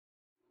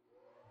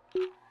Hey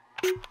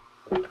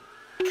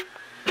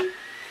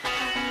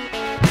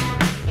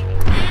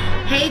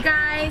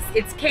guys,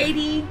 it's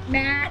Katie,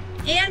 Matt,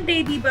 and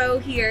Baby Bo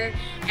here,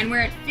 and we're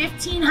at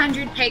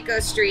 1500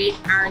 Pecos Street,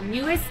 our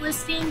newest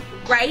listing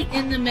right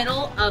in the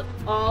middle of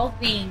all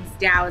things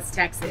Dallas,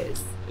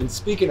 Texas. And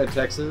speaking of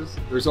Texas,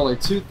 there's only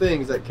two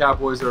things that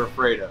cowboys are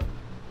afraid of: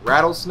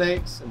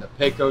 rattlesnakes and the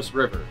Pecos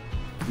River.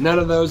 None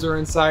of those are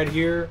inside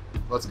here.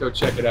 Let's go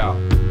check it out.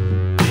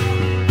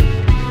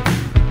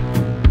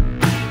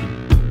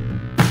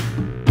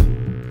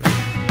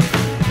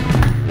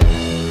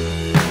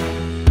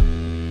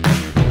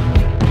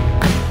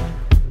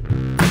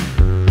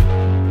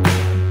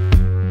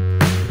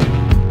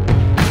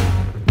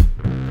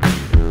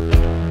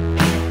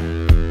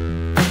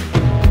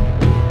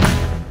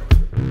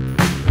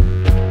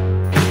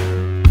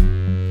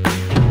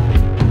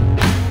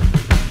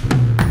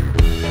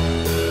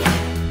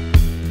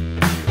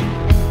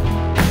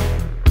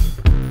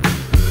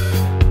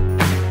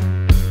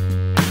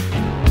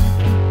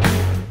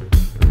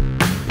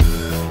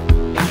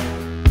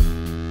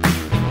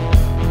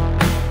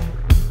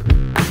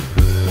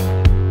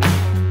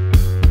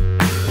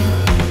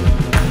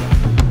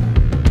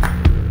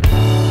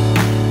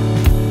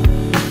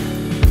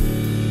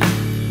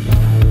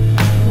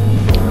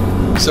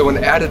 So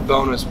an added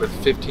bonus with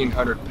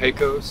 1500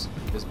 Pecos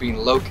is being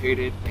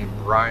located in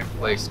Bryant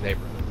Place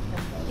neighborhood.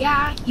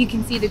 Yeah, you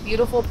can see the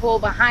beautiful pool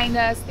behind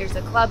us. There's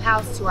a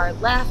clubhouse to our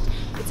left.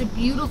 It's a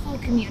beautiful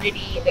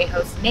community. They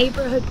host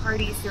neighborhood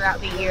parties throughout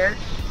the year.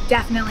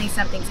 Definitely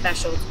something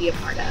special to be a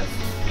part of.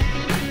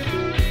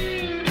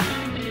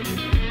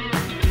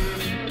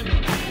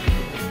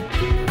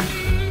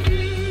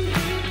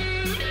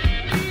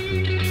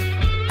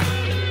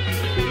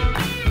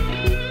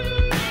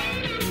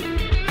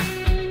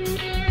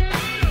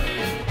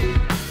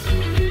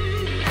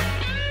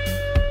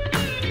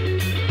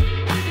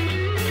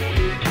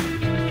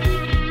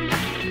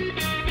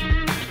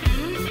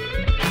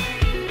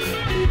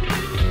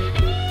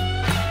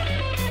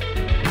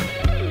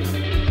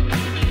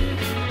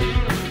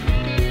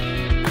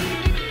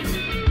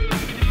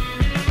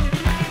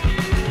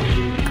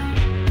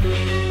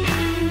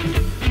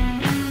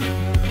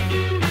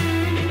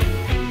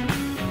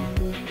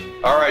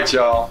 All right,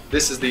 y'all,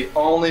 this is the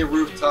only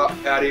rooftop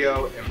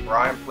patio in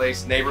Bryant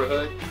Place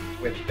neighborhood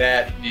with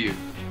that view.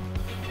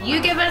 You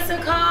give us a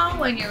call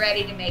when you're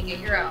ready to make it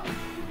your own.